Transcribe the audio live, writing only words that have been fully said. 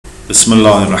بسم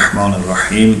الله الرحمن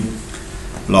الرحيم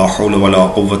لا حول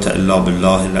ولا قوة إلا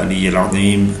بالله العلي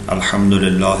العظيم الحمد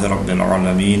لله رب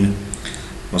العالمين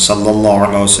وصلى الله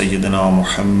على سيدنا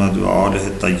محمد وآله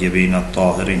الطيبين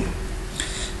الطاهرين.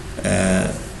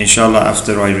 Inshallah,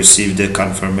 after I receive the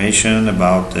confirmation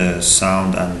about the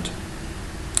sound and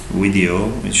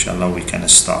video, inshallah we can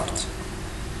start.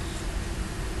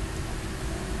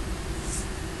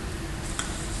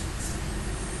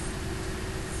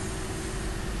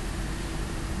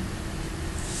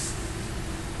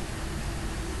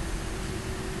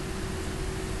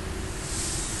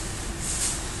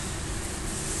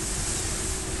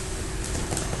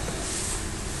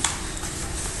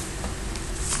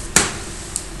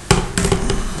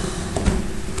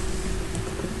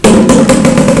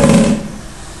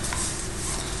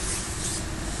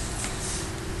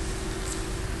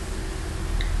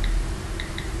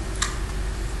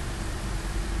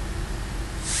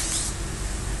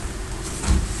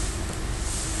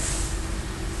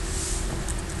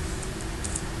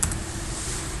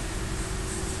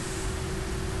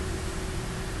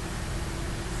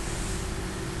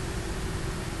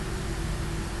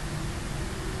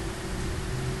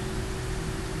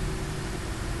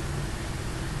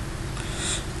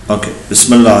 Okay,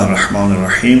 Bismillah ar-Rahman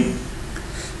ar-Rahim.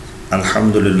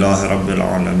 Alhamdulillah Rabbil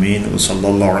Alameen wa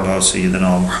sallallahu ala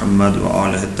Sayyidina Muhammad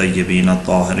wa alihi at-tayyibin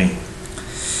at-tahirin.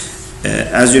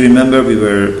 As you remember, we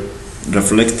were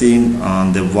reflecting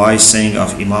on the wise saying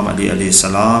of Imam Ali alayhi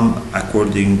salam.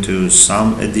 According to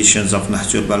some editions of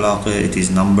Nahjul Balagha, it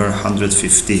is number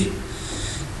 150,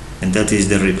 and that is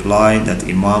the reply that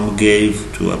Imam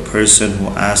gave to a person who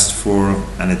asked for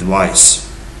an advice.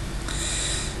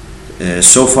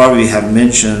 So far we have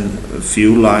mentioned a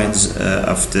few lines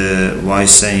of the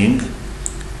wise saying,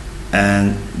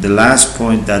 and the last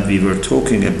point that we were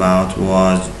talking about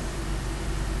was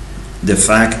the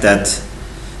fact that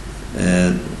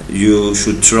you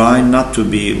should try not to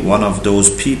be one of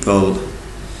those people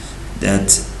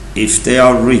that if they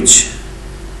are rich,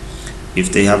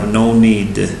 if they have no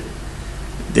need,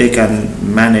 they can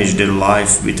manage their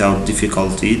life without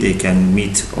difficulty, they can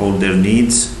meet all their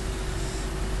needs.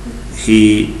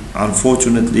 He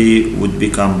unfortunately would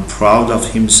become proud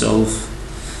of himself.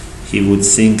 He would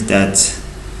think that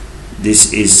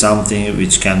this is something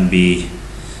which can be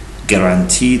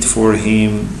guaranteed for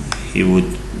him. He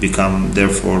would become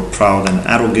therefore proud and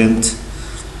arrogant.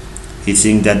 He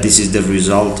thinks that this is the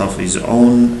result of his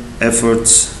own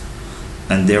efforts,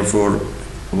 and therefore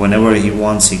whenever he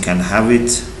wants he can have it.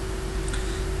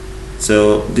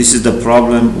 So this is the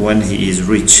problem when he is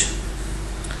rich.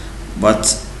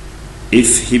 But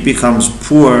if he becomes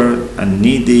poor and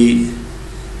needy,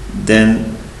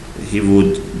 then he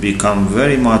would become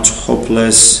very much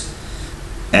hopeless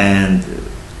and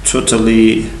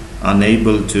totally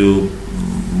unable to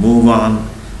move on,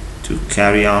 to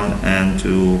carry on, and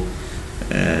to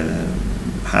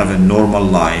have a normal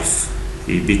life.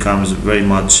 He becomes very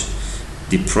much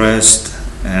depressed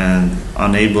and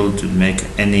unable to make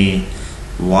any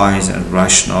wise and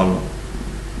rational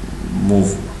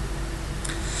move.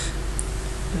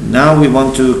 Now we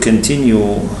want to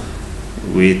continue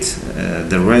with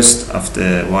the rest of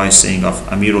the wise saying of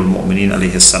Amirul Mu'mineen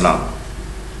alayhi salam.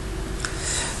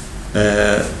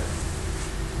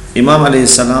 Imam alayhi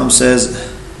salam says,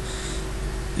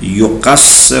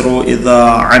 يقصر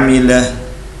إذا عمل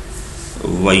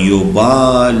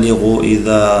ويبالغ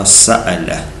إذا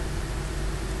سأل.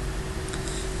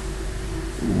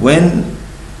 When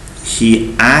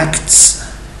he acts,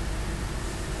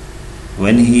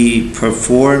 when he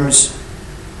performs,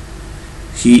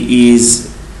 he is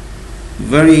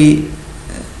very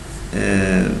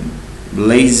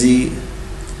lazy.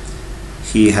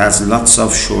 He has lots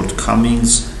of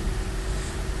shortcomings.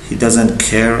 He doesn't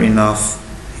care enough.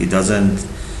 He doesn't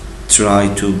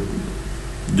try to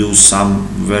do some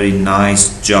very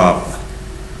nice job.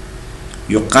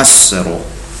 يقصر.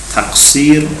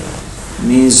 تقصير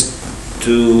means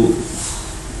to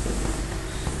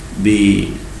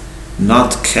be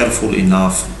not careful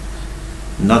enough,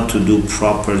 not to do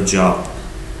proper job.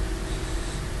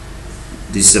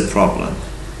 This is a problem.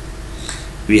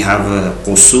 We have a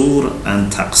qusur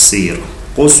and taqsir.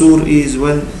 Qusur is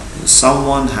when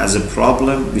someone has a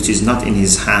problem which is not in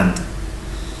his hand.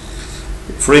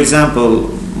 For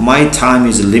example, my time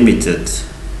is limited.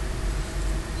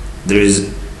 There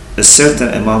is a certain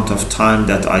amount of time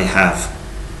that I have.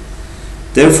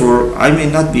 Therefore, I may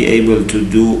not be able to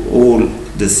do all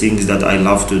the things that I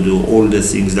love to do, all the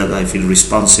things that I feel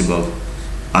responsible.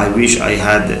 I wish I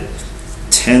had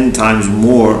 10 times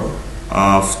more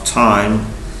of time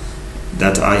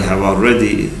that I have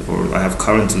already, or I have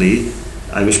currently,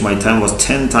 I wish my time was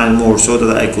 10 times more so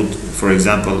that I could, for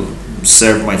example,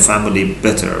 serve my family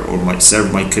better, or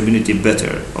serve my community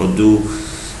better, or do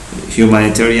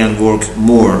humanitarian work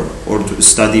more, or to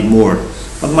study more.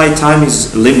 But my time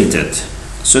is limited.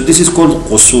 So this is called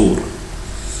qusur.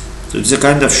 So it's a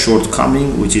kind of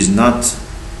shortcoming which is not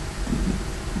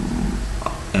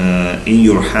in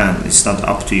your hand. It's not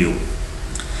up to you.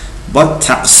 But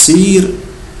taqsir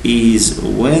is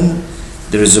when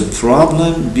there is a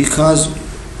problem because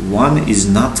one is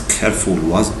not careful,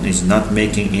 one is not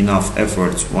making enough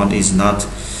efforts, one is not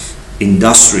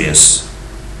industrious.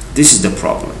 This is the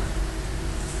problem.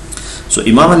 So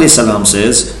Imam alayhi salam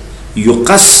says,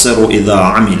 يُقَصَّرُ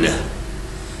إِذَا عَمِلَ.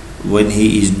 When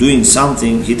he is doing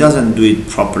something, he doesn't do it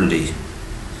properly.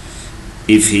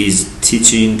 If he is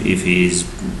teaching, if he is,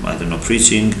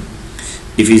 preaching,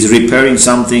 if he is repairing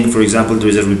something, for example, there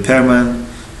is a repairman,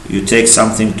 you take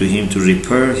something to him to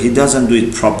repair, he doesn't do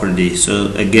it properly,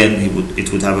 so again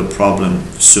it would have a problem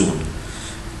soon.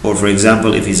 Or for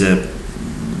example, if he's a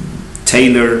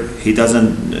tailor, he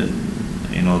doesn't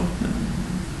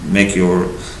make your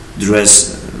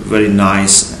dress very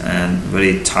nice and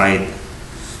very tight.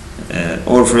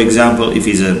 Or for example, if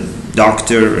he's a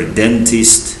doctor or a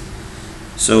dentist,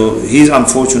 so he's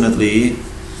unfortunately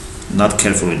not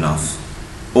careful enough.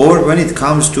 Or when it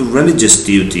comes to religious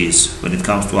duties, when it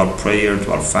comes to our prayer,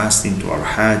 to our fasting, to our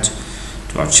hajj,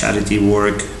 to our charity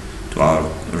work, to our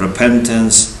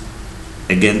repentance,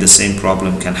 again the same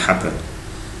problem can happen.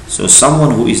 So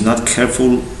someone who is not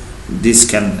careful, this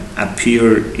can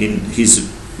appear in his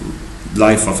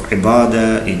life of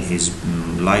ibadah, in his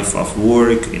life of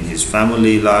work, in his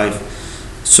family life,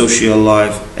 social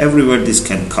life, everywhere this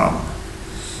can come.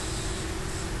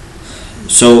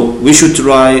 So we should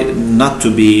try not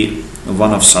to be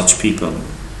one of such people.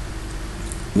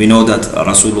 We know that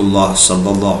Rasulullah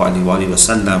sallallahu alaihi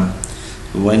wasallam,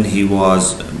 when he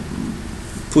was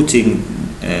putting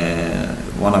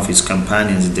one of his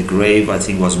companions in the grave, I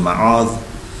think it was Ma'adh,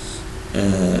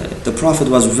 the Prophet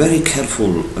was very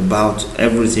careful about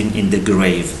everything in the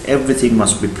grave. Everything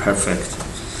must be perfect.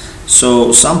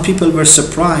 So some people were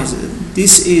surprised.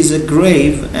 This is a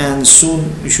grave, and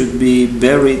soon it should be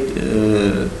buried.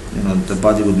 The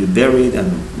body will be buried,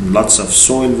 and lots of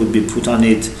soil would be put on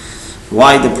it.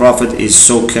 Why the Prophet is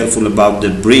so careful about the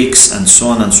bricks and so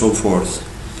on and so forth?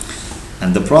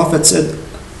 And the Prophet said,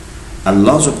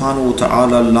 Allah subhanahu wa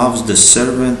ta'ala loves the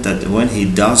servant that when he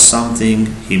does something,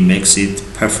 he makes it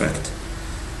perfect.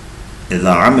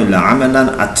 إِذَا عَمِلَ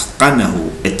عَمَلًا أَتْقَنَهُ.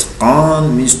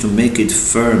 Itqan means to make it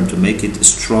firm, to make it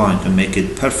strong, to make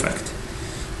it perfect,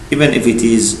 even if it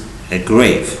is a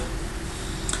grave.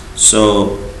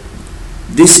 So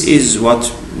this is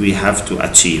what we have to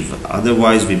achieve.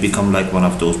 Otherwise we become like one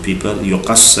of those people.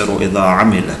 يُقَصِّرُ إِذَا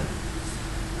عَمِلَ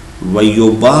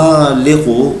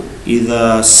وَيُبَالِغُ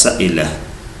إِذَا سَئِلَ.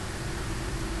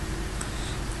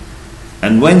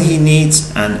 And when he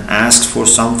needs and asks for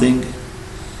something,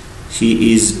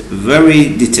 he is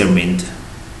very determined.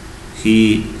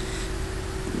 He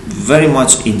very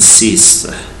much insists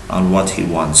on what he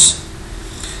wants.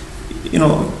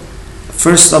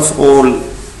 First of all,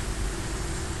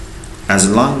 as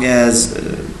long as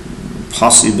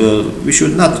possible, we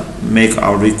should not make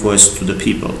our request to the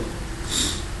people.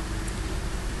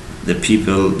 The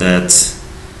people that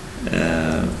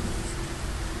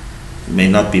may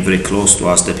not be very close to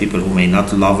us, the people who may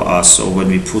not love us, so when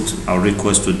we put our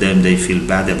request to them, they feel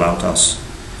bad about us.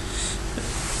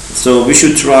 So we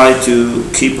should try to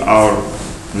keep our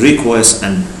requests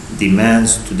and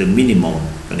demands to the minimum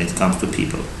when it comes to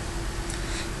people.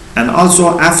 And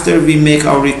also, after we make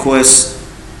our requests,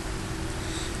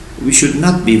 we should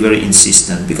not be very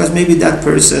insistent, because maybe that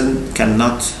person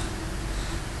cannot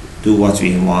do what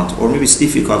we want, or maybe it's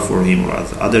difficult for him, or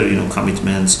other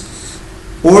commitments,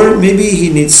 or maybe he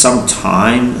needs some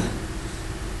time,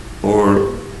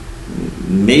 or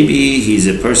maybe he's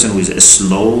a person who is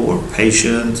slow or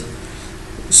patient.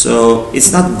 So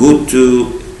it's not good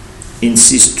to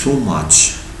insist too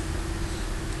much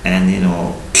and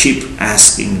keep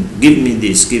asking, give me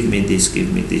this, give me this,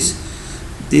 give me this.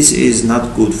 This is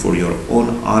not good for your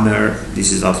own honor.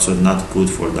 This is also not good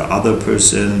for the other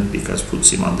person, because it puts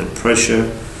him under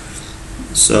pressure.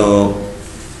 So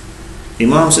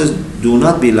Imam says, do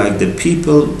not be like the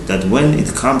people that when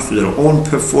it comes to their own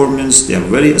performance, they are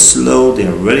very slow, they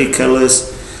are very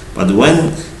careless, but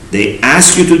when they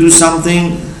ask you to do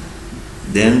something,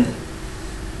 then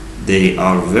they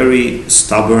are very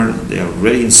stubborn, they are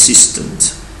very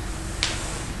insistent.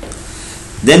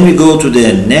 Then we go to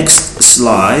the next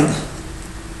slide.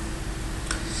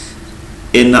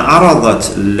 إن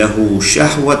عرضت له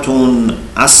شهوة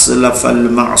أسلف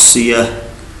المعصية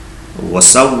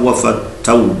وسوف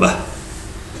التوبة.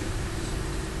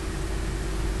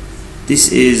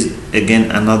 This is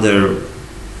again another,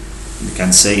 we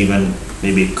can say even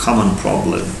maybe common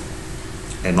problem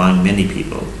among many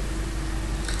people.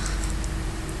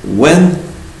 When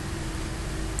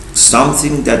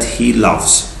something that he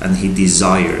loves and he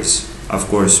desires, of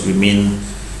course we mean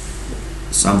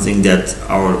something that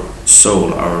our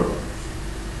soul, our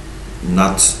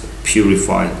not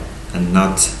purified and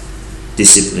not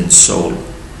disciplined soul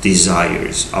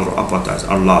desires, our appetites,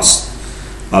 our lust,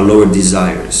 our lower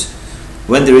desires.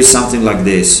 When there is something like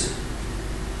this,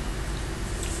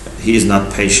 he is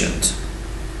not patient,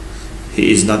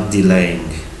 he is not delaying,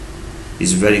 he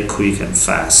is very quick and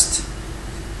fast.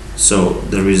 So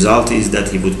the result is that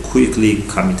he would quickly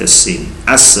commit a sin.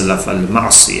 Aslaf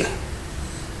al-ma'siyah,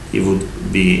 he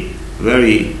would be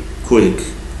very quick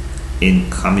in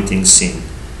committing sin.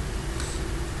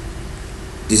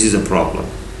 This is a problem.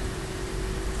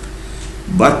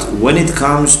 But when it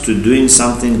comes to doing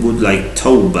something good like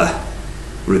tawbah,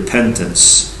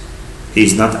 repentance, he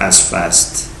is not as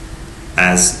fast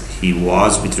as he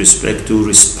was with respect to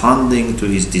responding to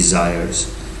his desires.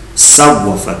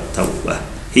 Sawwafat tawbah,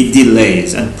 he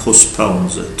delays and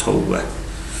postpones the tawbah.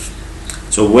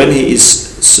 So when he is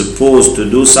supposed to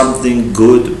do something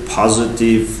good,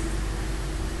 positive,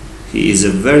 he is a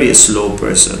very slow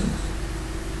person.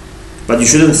 But you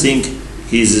shouldn't think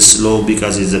he is slow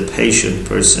because he's a patient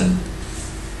person.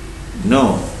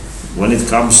 No, when it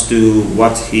comes to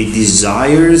what he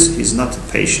desires, he's not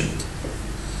patient.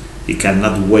 He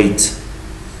cannot wait.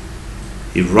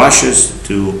 He rushes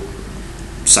to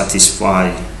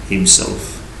satisfy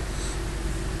himself.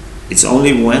 It's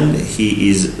only when he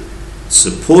is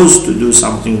supposed to do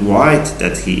something right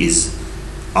that he is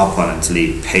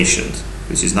apparently patient,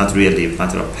 which is not really a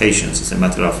matter of patience, it's a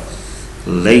matter of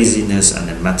laziness and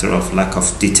a matter of lack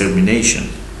of determination.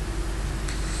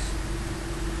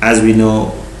 As we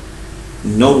know,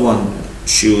 no one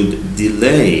should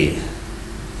delay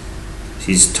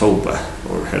his tawbah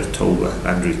or her tawbah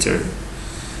and return,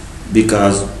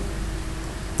 because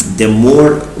the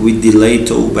more we delay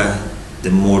tawbah,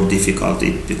 the more difficult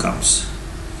it becomes.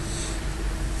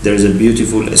 There is a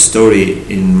beautiful story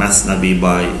in Masnavi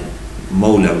by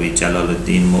Mawlavi,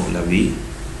 Jalaluddin Mawlavi,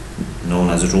 known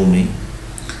as Rumi.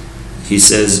 He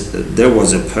says there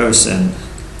was a person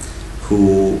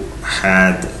who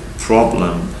had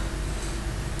problem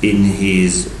in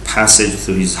his passage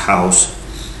to his house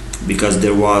because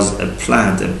there was a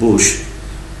plant, a bush,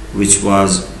 which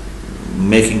was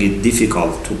making it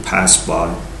difficult to pass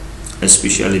by,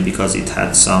 especially because it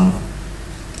had some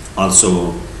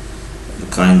also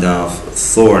kind of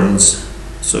thorns,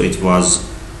 so it was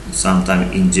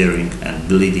sometimes injuring and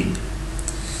bleeding.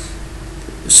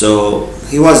 So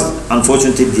he was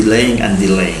unfortunately delaying and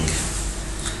delaying.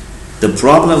 The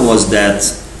problem was that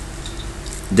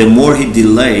the more he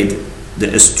delayed,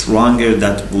 the stronger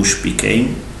that bush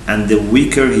became and the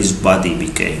weaker his body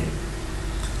became.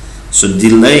 So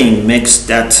delaying makes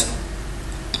that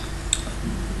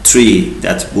tree,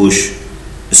 that bush,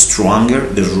 stronger.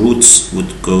 The roots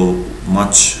would go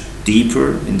much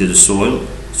deeper into the soil,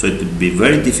 so it would be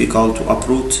very difficult to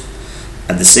uproot.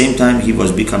 At the same time, he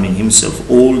was becoming himself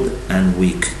old and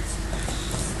weak.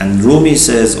 And Rumi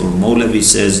says, or Mawlavi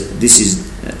says, this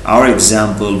is our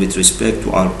example with respect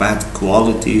to our bad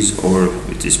qualities or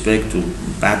with respect to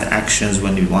bad actions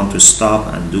when we want to stop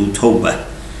and do tawbah.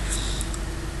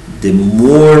 The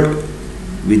more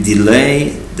we delay,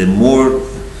 the more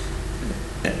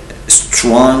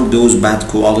strong those bad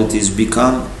qualities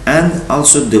become, and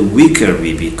also the weaker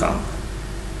we become.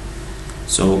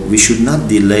 So we should not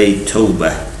delay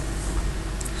tawbah.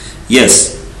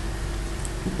 Yes,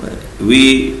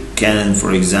 we can,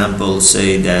 for example,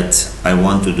 say that I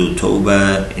want to do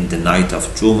tawbah in the night of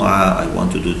Jum'ah, I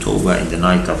want to do tawbah in the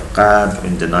night of Qadr,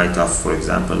 in the night of, for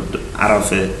example,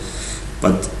 Arafah,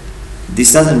 but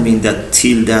this doesn't mean that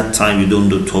till that time you don't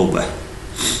do tawbah.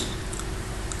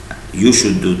 You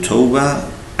should do tawbah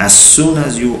as soon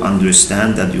as you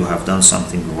understand that you have done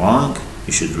something wrong.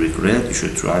 You should regret, you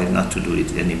should try not to do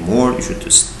it anymore. You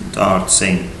should start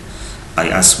saying, I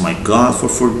ask my God for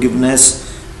forgiveness,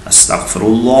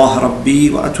 Astaghfirullah Rabbi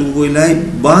wa atubu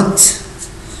ilayh. But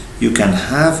you can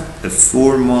have a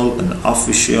formal and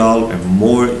official and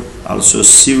more also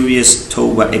serious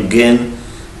tawbah again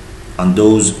on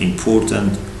those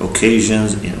important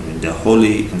occasions in the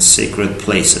holy and sacred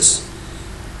places.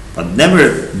 But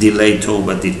never delay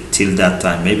tawbah till that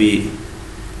time. Maybe,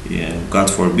 God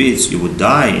forbids, you would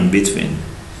die in between,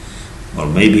 or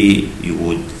maybe you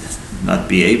would not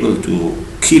be able to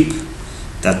keep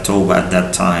that tawbah at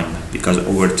that time, because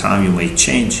over time you may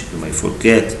change, you may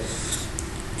forget,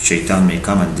 shaitan may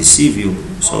come and deceive you.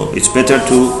 So it's better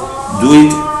to do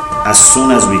it as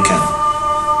soon as we can.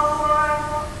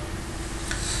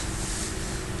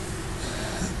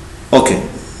 Okay,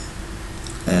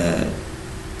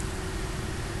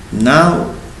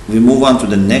 now we move on to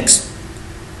the next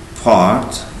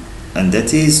part, and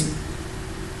that is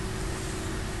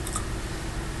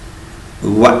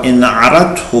وَإِنْ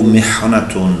عَرَتْهُ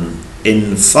مِحْنَةٌ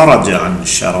انْفَرَجَ عَنْ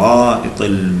شَرَائِطِ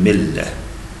الْمِلَّةِ.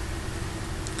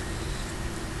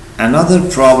 Another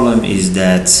problem is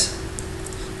that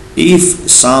if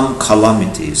some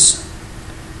calamities,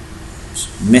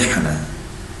 mihna,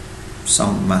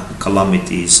 some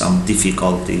calamities, some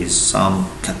difficulties, some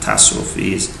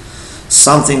catastrophes,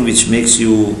 something which makes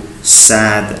you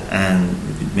sad and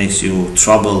makes you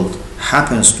troubled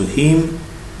happens to him,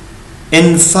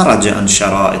 انفرج عن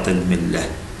شرائط الملة,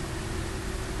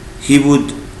 he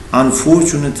would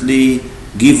unfortunately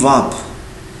give up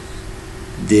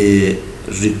the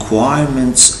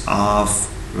requirements of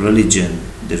religion,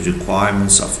 the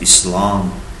requirements of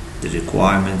Islam, the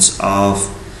requirements of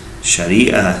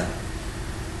Sharia.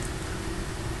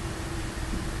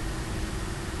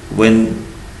 When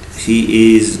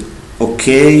he is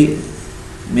okay,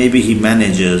 maybe he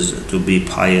manages to be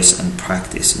pious and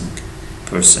practicing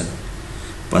person,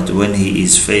 but when he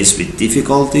is faced with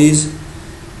difficulties,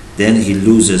 then he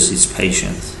loses his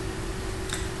patience.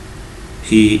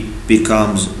 He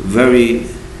becomes very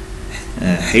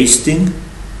hasting,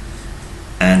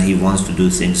 and he wants to do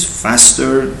things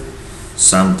faster,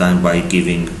 sometimes by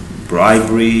giving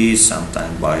bribery,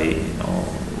 sometimes by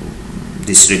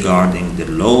disregarding the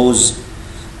laws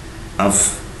of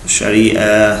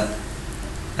Sharia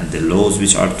and the laws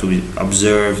which are to be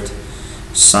observed.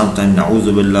 Sometimes,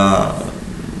 na'udhu billah,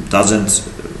 doesn't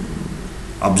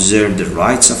observe the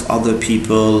rights of other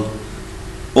people,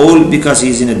 all because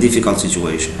he's in a difficult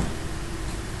situation.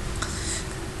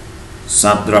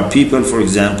 There are people, for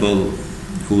example,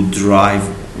 who drive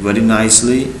very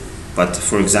nicely, but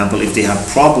for example, if they have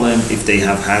problem, if they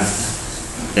have had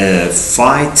a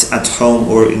fight at home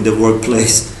or in the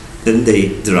workplace, then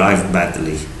they drive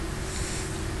badly.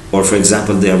 Or for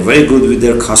example, they are very good with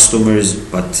their customers,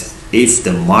 but if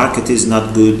the market is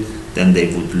not good, then they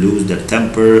would lose their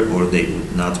temper, or they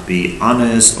would not be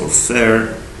honest or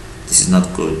fair. This is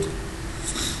not good.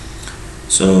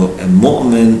 So a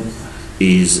mu'min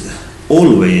is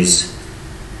always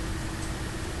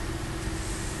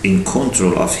in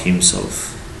control of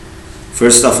himself.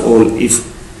 First of all, if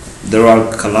there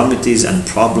are calamities and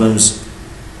problems,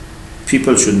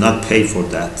 people should not pay for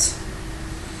that.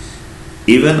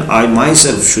 Even I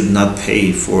myself should not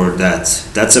pay for that.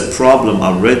 That's a problem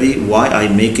already. Why I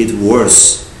make it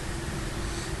worse?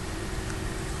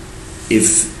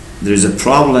 If there's a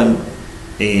problem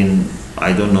in,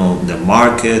 I don't know, the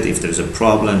market, if there's a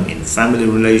problem in family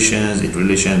relations, in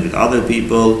relation with other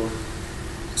people,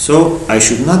 so I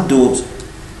should not do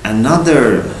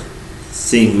another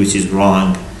thing which is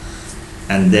wrong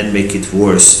and then make it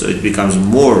worse, so it becomes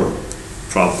more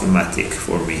problematic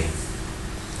for me.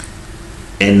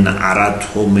 إن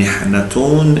عرته محنة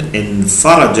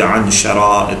انفرج عن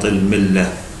شرائط الملة.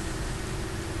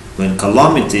 When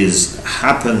calamities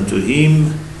happen to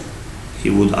him,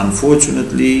 he would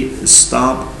unfortunately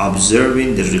stop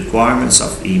observing the requirements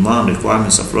of Iman,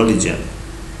 requirements of religion.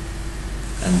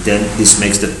 And then this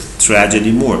makes the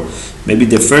tragedy more. Maybe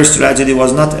the first tragedy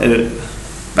was not a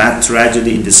bad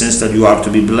tragedy in the sense that you are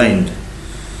to be blamed.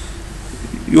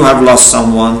 You have lost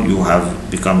someone, you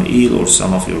have become ill, or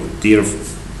some of your dear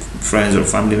friends or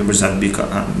family members have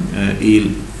become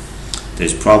ill.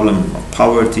 There's problem of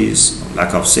poverty,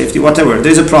 lack of safety, whatever.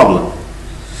 There's a problem.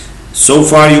 So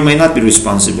far you may not be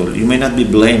responsible, you may not be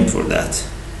blamed for that.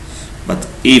 But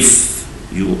if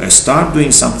you start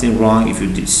doing something wrong, if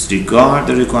you disregard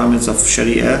the requirements of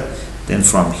Sharia, then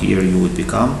from here you would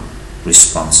become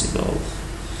responsible.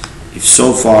 If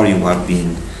so far you have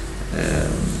been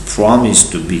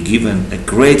promised to be given a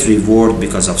great reward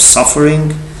because of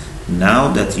suffering,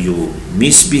 now that you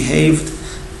misbehaved,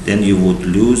 then you would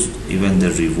lose even the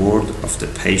reward of the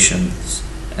patience,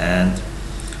 and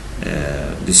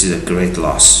this is a great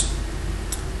loss.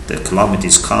 The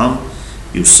calamities come,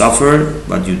 you suffer,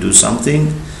 but you do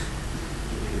something,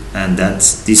 and that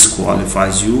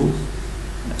disqualifies you,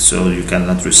 so you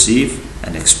cannot receive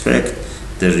and expect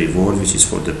the reward which is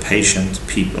for the patient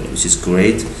people, which is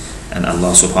great. And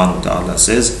Allah subhanahu wa ta'ala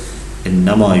says,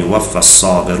 إِنَّمَا يُوَفَّى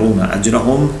الصَّابِرُونَ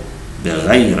أَجْرَهُمْ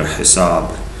بِغَيْرِ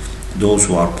حِسَابٍ. Those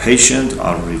who are patient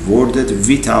are rewarded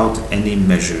without any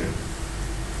measure.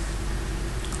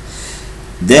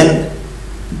 Then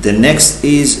the next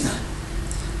is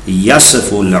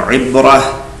يصف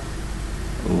العبرة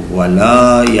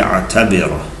ولا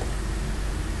يعتبر.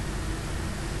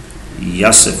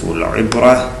 يصف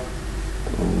العبرة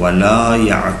ولا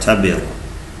يعتبر.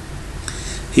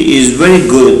 He is very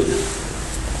good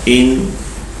in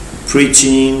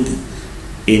preaching,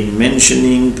 in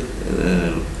mentioning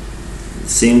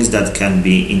things that can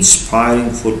be inspiring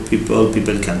for people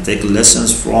can take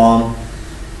lessons from.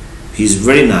 He's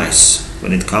very nice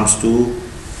when it comes to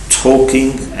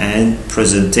talking and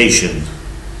presentation.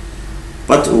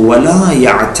 But وَلَا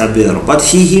يَعْتَبِرُ, but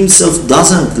he himself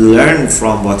doesn't learn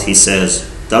from what he says,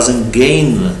 doesn't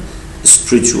gain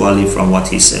spiritually from what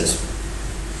he says.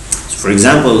 So for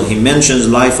example, he mentions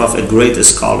life of a great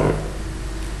scholar,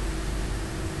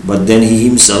 but then he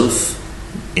himself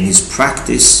in his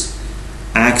practice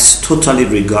acts totally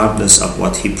regardless of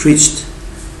what he preached,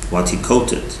 what he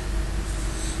quoted.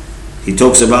 He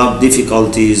talks about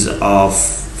difficulties of,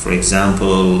 for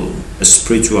example, a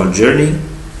spiritual journey,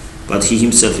 but he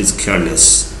himself is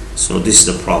careless. So this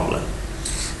is the problem.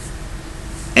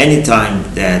 Anytime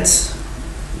that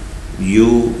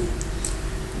you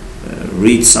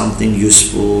read something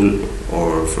useful,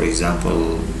 or for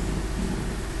example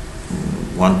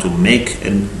want to make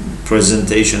a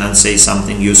presentation and say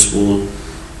something useful,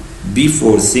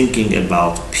 before thinking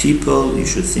about people, you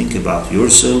should think about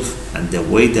yourself and the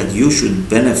way that you should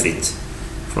benefit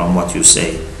from what you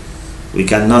say. We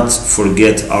cannot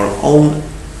forget our own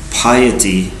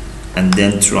piety and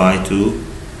then try to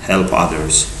help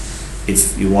others.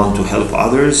 If you want to help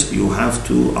others, you have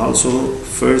to also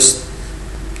first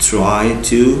try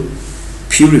to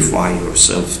purify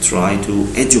yourself, try to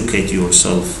educate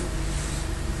yourself.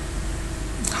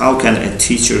 How can a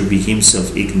teacher be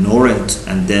himself ignorant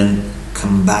and then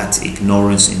combat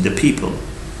ignorance in the people?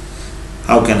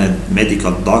 How can a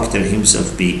medical doctor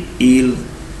himself be ill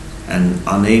and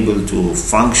unable to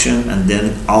function and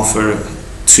then offer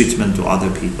treatment to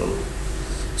other people?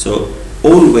 So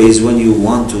always when you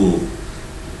want to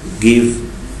give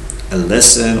a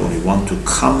lesson or you want to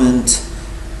comment,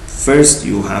 first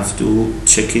you have to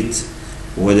check it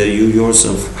whether you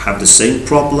yourself have the same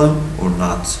problem or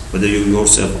not, whether you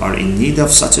yourself are in need of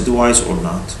such advice or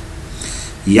not.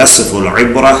 يصف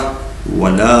العبرة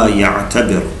ولا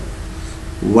يعتبر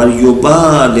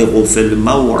ويبالغ في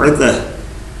الموعظة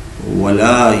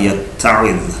ولا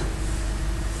يتعظ.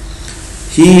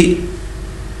 He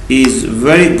is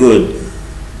very good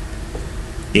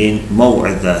in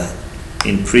maw'idha,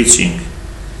 in preaching,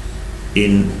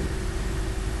 in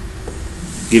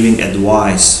giving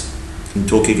advice, in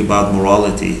talking about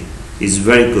morality. Is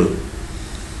very good,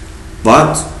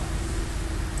 but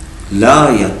la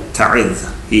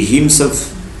yatta'idh, he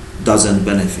himself doesn't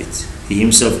benefit, he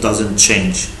himself doesn't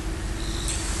change.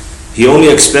 He only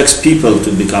expects people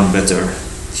to become better.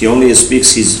 He only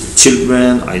expects his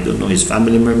children, I don't know, his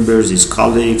family members, his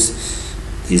colleagues,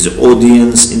 his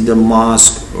audience in the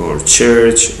mosque or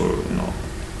church, or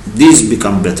these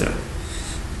become better.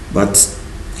 But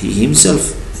he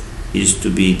himself is to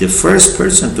be the first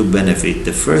person to benefit,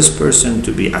 the first person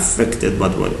to be affected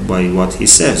by what he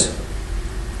says.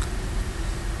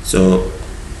 So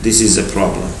this is a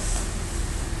problem.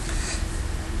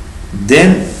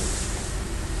 Then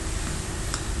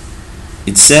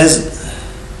it says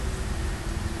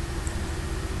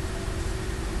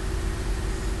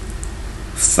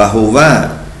فهو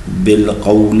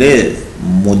بالقول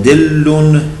مدل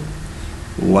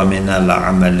ومن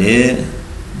العمل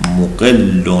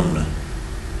مقل.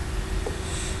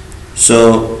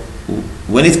 So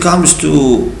when it comes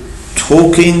to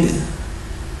talking,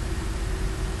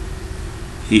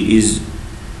 he is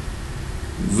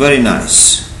very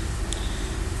nice.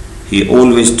 He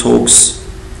always talks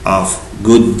of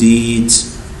good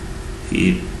deeds,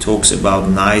 he talks about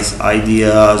nice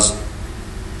ideas,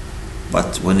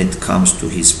 but when it comes to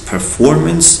his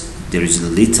performance, there is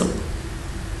little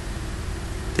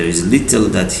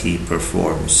that he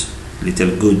performs,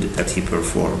 little good that he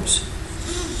performs.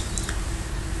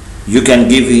 You can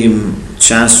give him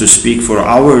chance to speak for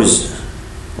hours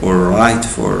or write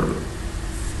for,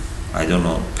 I don't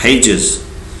know, pages,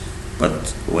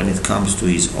 but when it comes to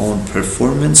his own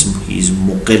performance, he is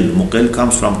muqil. Muqil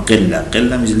comes from qilla.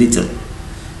 Qilla means little.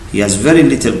 He has very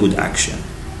little good action,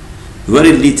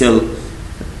 very little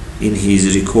in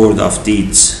his record of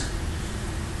deeds.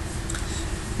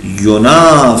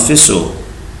 ينافس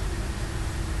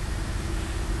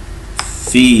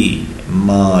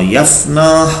فيما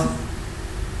يفنى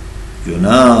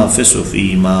ينافس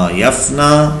فيما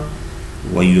يفنى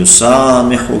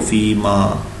ويسامح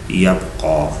فيما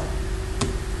يبقى.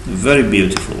 Very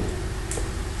beautiful.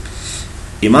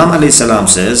 Imam alayhi salam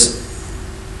says,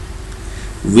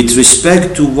 with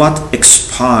respect to what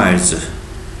expires,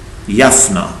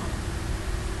 yafna,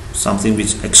 something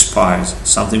which expires,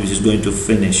 something which is going to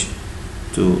finish,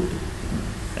 to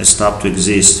stop to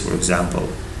exist, for example,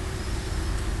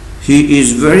 he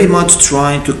is very much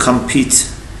trying to compete.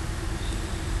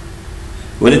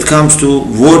 When it comes to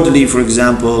worldly, for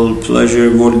example,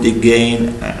 pleasure, worldly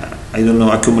gain,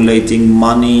 accumulating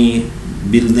money,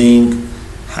 building,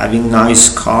 having nice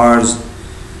cars,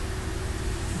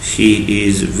 he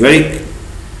is very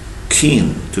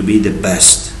keen to be the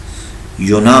best.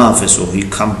 Yunafis, he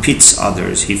competes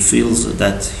others. He feels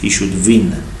that he should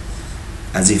win,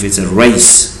 as if it's a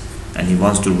race, and he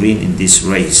wants to win in this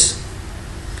race.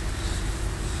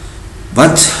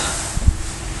 But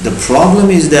the problem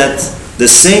is that the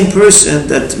same person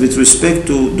that, with respect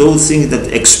to those things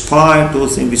that expire,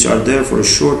 those things which are there for a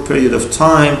short period of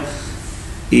time,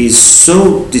 is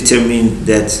so determined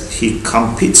that he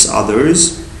competes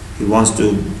others, he wants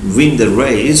to win the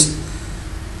race.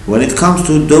 When it comes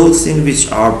to those things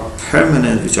which are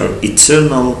permanent, which are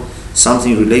eternal,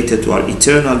 something related to our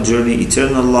eternal journey,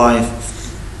 eternal life,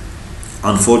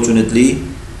 unfortunately,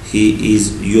 he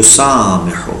is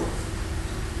yusamihu.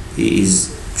 He is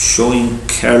showing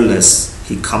careless,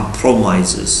 he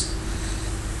compromises,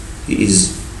 he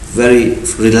is very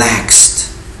relaxed.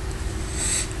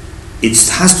 It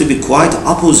has to be quite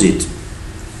opposite.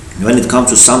 When it comes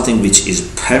to something which is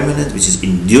permanent, which is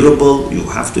endurable, you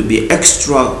have to be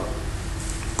extra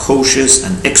cautious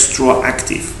and extra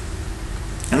active.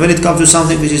 And when it comes to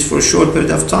something which is for a short period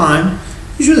of time,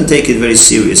 you shouldn't take it very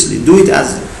seriously. Do it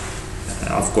as,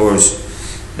 of course,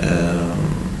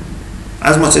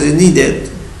 as much as is needed,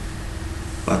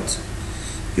 but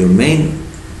your main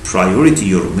priority,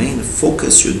 your main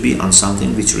focus should be on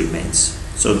something which remains.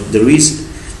 So there is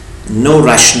no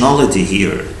rationality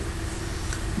here,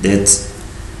 that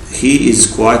he is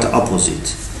quite opposite.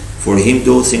 For him,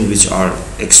 those things which are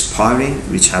expiring,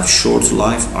 which have short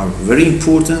life, are very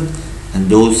important, and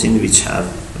those things which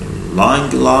have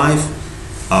long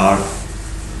life are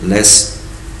less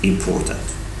important.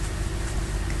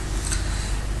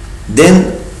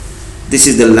 Then this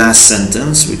is the last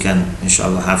sentence. We can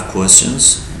inshallah have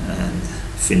questions and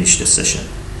finish the session.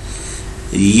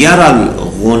 يرى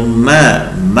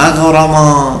الغنماء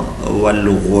مغرما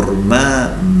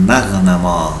والغرماء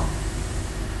مغنما.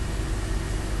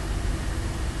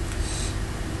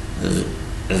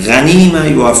 Ghanima,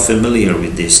 you are familiar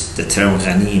with this, the term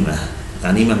ghanima.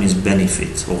 Ghanima means benefit.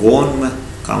 Ghanm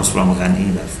comes from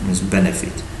ghanima, means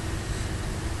benefit.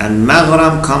 And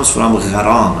maghram comes from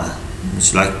gharama,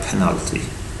 it's like penalty,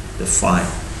 the fine.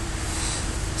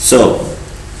 So,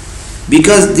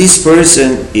 because this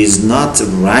person is not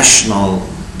rational,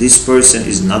 this person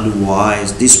is not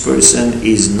wise, this person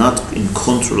is not in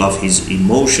control of his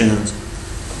emotions,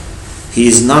 he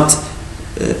is not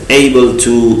able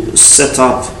to set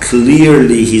up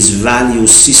clearly his value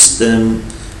system,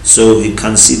 so he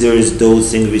considers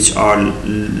those things which are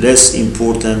less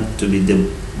important to be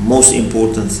the most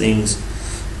important things,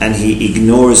 and he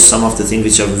ignores some of the things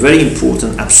which are very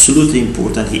important, absolutely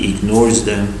important, he ignores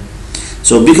them.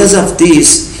 So because of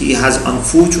this, he has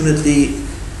unfortunately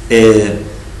a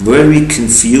very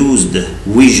confused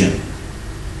vision.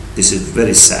 This is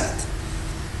very sad.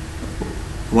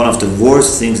 One of the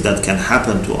worst things that can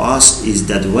happen to us is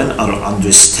that when our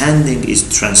understanding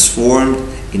is transformed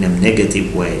in a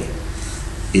negative way,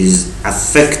 is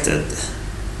affected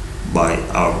by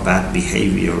our bad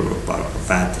behavior or by our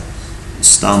bad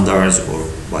standards or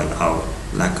by our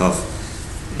lack of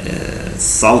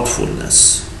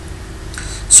thoughtfulness.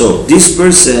 So this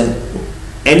person,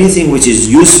 anything which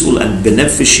is useful and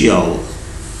beneficial,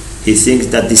 he thinks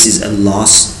that this is a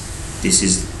loss, this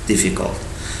is difficult.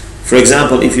 For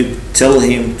example, if you tell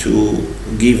him to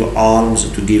give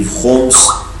alms, to give khums,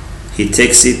 he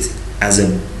takes it as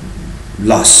a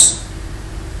loss.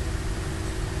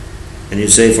 And you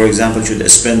say, for example, should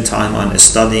spend time on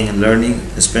studying and learning,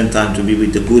 spend time to be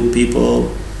with the good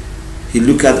people, he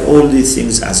look at all these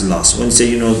things as loss. When you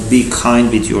say, be kind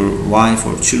with your wife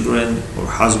or children or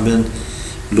husband,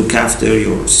 look after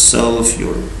yourself,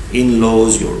 your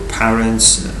in-laws, your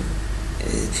parents,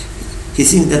 he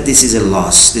thinks that this is a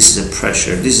loss, this is a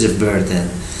pressure, this is a burden,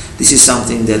 this is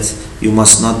something that you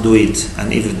must not do it,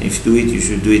 and even if you do it, you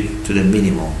should do it to the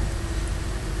minimum.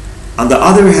 On the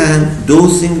other hand,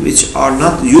 those things which are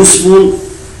not useful,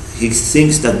 he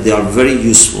thinks that they are very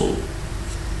useful.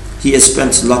 He has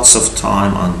spent lots of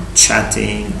time on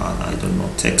chatting, on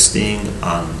texting,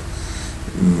 on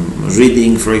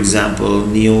reading, for example,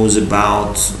 news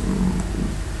about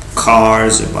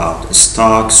cars, about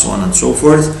stocks, so on and so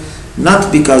forth.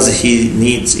 not because he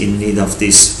needs in need of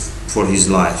this for his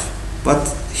life, but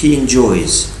he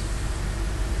enjoys.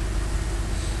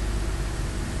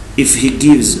 If he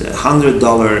gives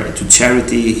 $100 to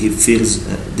charity, he feels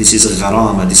this is a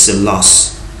gharama, this is a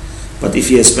loss. But if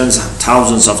he spends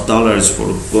thousands of dollars for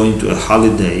going to a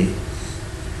holiday,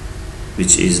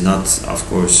 which is not, of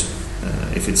course,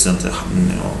 if it's not a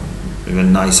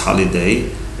even nice holiday,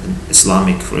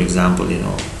 Islamic, for example,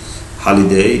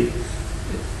 holiday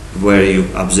where you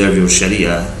observe your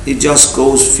Sharia, he just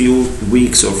goes few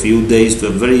weeks or few days to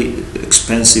a very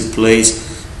expensive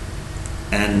place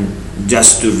and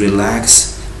just to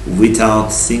relax without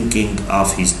thinking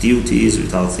of his duties,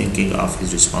 without thinking of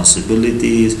his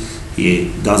responsibilities.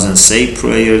 He doesn't say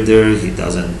prayer there, he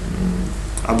doesn't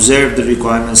observe the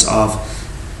requirements of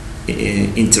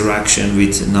interaction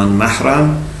with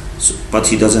non-mahram, but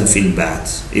he doesn't feel bad,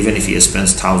 even if he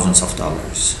spends thousands of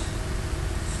dollars.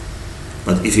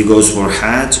 But if he goes for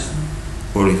Hajj,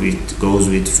 or if he goes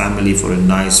with family for a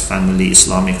nice family,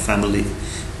 Islamic family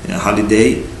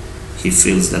holiday, he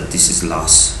feels that this is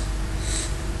loss.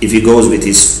 If he goes with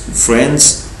his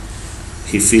friends,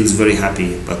 he feels very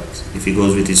happy, but if he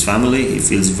goes with his family, he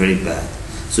feels very bad.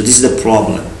 So this is the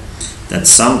problem, that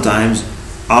sometimes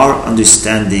our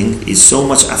understanding is so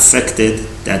much affected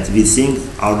that we think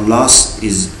our loss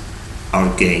is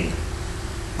our gain,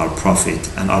 our profit,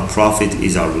 and our profit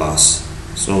is our loss.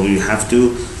 So we have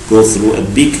to go through a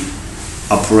big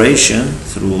operation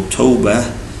through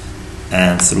Tawbah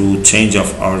and through change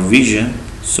of our vision,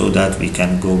 so that we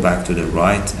can go back to the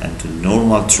right and to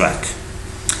normal track.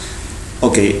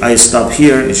 Okay, I stop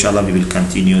here. Inshallah, we will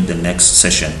continue the next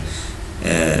session.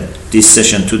 This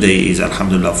session today is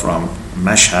alhamdulillah from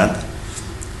Mashhad,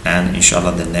 and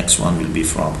inshallah the next one will be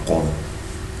from Qom.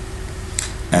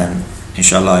 And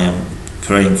inshallah I am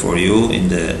praying for you in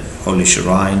the Holy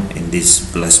Shrine in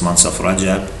this blessed month of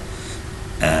Rajab,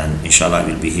 and inshallah I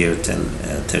will be here till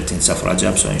 13th of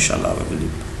Rajab, so inshallah I will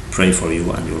pray for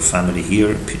you and your family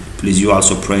here. Please you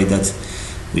also pray that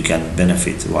we can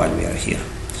benefit while we are here.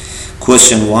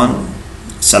 Question 1.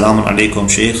 Salaam alaikum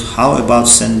Shaykh. How about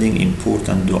sending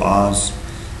important du'as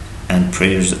and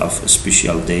prayers of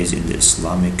special days in the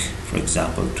Islamic, for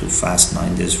example, to fast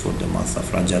 9 days for the month of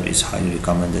Rajab is highly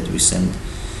recommended. We send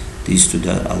these to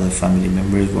the other family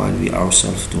members while we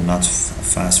ourselves do not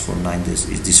fast for 9 days.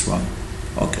 Is this wrong?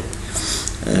 Okay.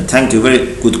 Thank you.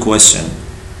 Very good question.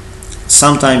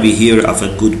 Sometimes we hear of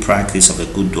a good practice, of a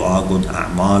good dua, good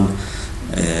a'mal.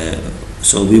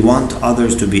 So we want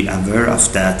others to be aware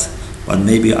of that, but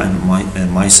maybe I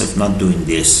myself not doing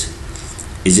this.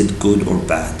 Is it good or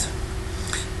bad?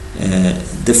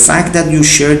 The fact that you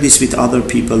share this with other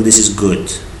people, this is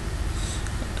good.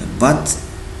 But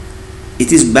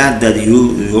it is bad that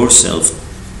you yourself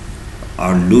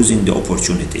are losing the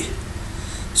opportunity.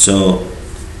 So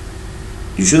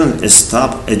you shouldn't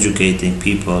stop educating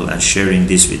people and sharing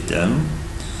this with them,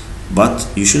 but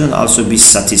you shouldn't also be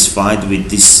satisfied with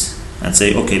this and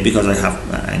say, okay, because I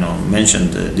have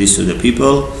mentioned this to the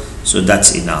people, so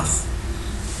that's enough.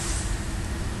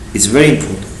 It's very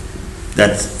important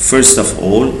that first of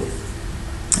all,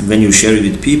 when you share it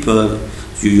with people,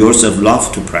 you yourself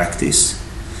love to practice,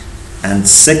 and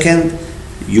second,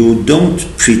 you don't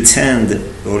pretend,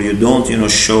 or you don't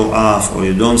show off, or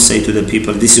you don't say to the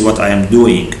people, this is what I am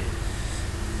doing.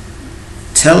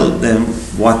 Tell them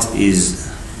what is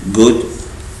good,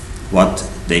 what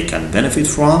they can benefit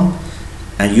from,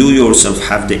 and you yourself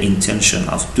have the intention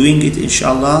of doing it,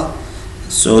 inshallah,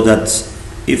 so that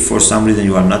if for some reason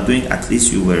you are not doing, at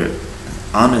least you were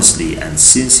honestly and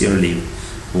sincerely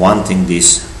wanting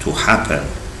this to happen.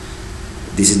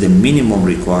 This is the minimum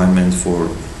requirement for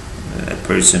a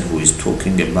person who is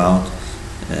talking about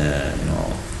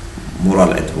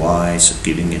moral advice,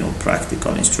 giving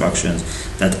practical instructions,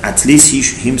 that at least he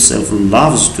himself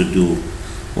loves to do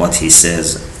what he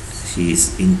says.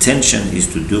 His intention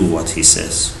is to do what he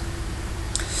says.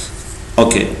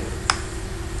 Okay,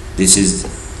 this is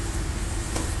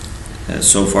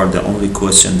so far the only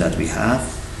question that we have,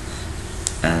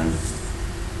 and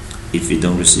if we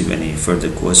don't receive any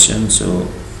further questions, so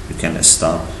we can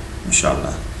stop,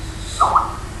 inshallah.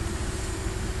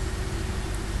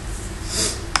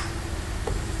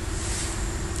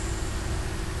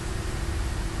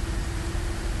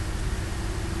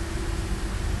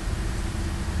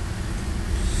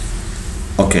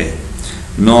 Okay,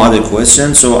 no other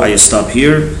questions, so I stop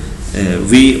here.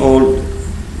 We all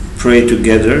pray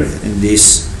together in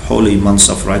this holy month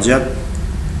of Rajab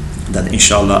that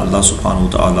inshallah Allah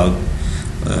subhanahu wa ta'ala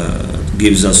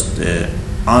gives us the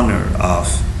honor of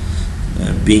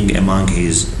being among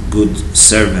his good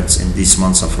servants in this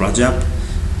month of Rajab,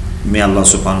 May Allah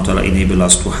subhanahu wa ta'ala enable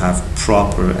us to have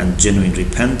proper and genuine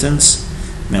repentance.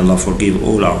 May Allah forgive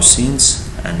all our sins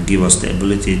and give us the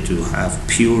ability to have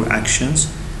pure actions,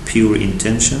 pure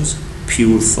intentions,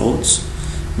 pure thoughts.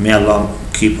 May Allah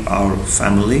keep our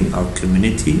family, our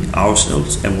community,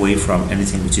 ourselves away from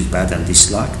anything which is bad and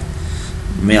disliked.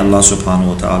 May Allah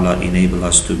subhanahu wa ta'ala enable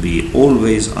us to be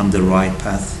always on the right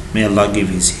path. May Allah give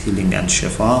His healing and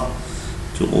shafa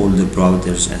to all the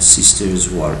brothers and sisters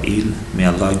who are ill. May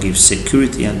Allah give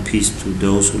security and peace to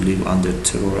those who live under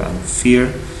terror and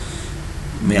fear.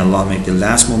 May Allah make the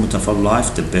last moment of our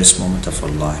life the best moment of our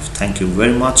life. Thank you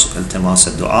very much. Iltimas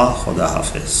ad-du'a. Khuda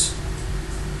Hafiz.